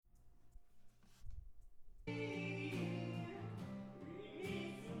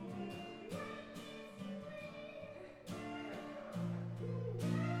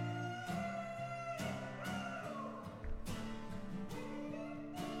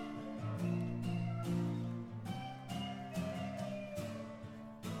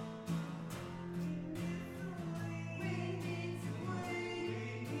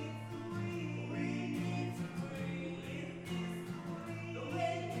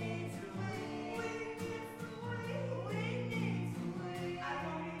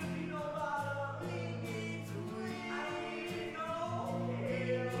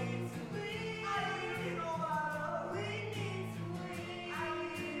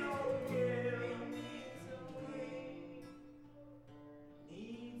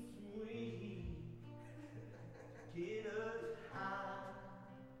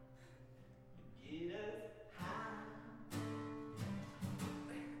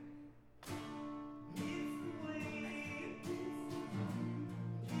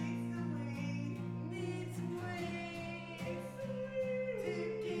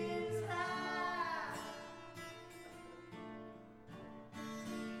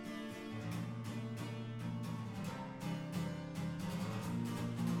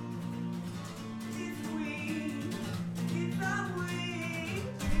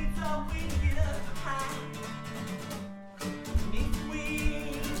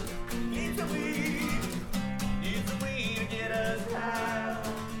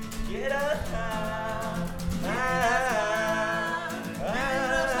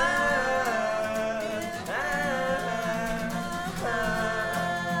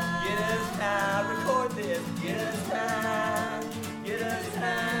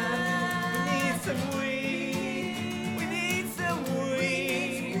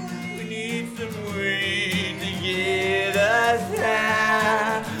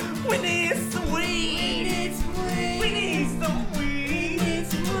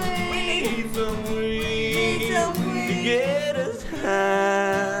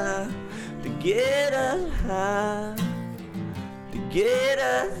get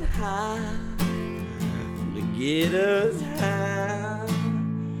us high, to get us high.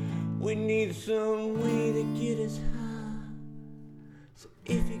 We need some weed to get us high. So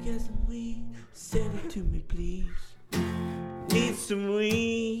if you got some weed, send it to me, please. Need some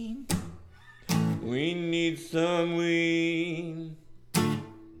weed. We need some weed.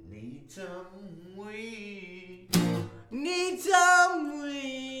 Need some weed. Need some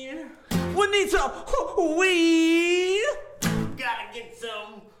weed. We need some weed. Gotta get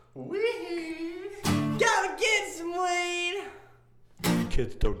some weed. Gotta get some weed.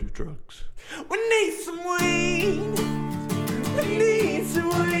 Kids don't do drugs. We need some weed. We need some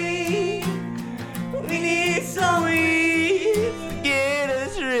weed. We need some weed to get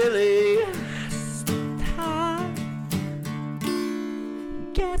us really high.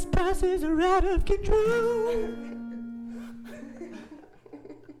 Gas prices are out of control.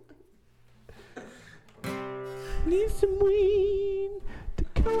 Need some weed to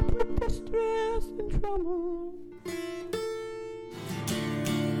cope with the stress and trouble.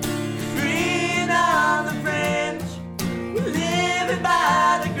 Freeing all the French, living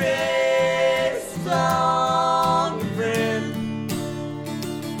by the grace song, friend.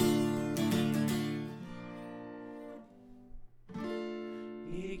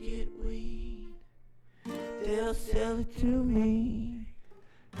 Need to get weed, they'll sell it to me.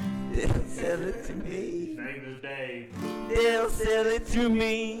 They'll sell it to me. Name is Dave. They'll sell it to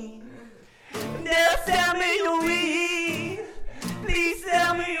me. They'll sell me your weed. Please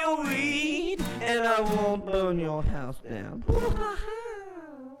sell me your weed, and I won't burn your house down.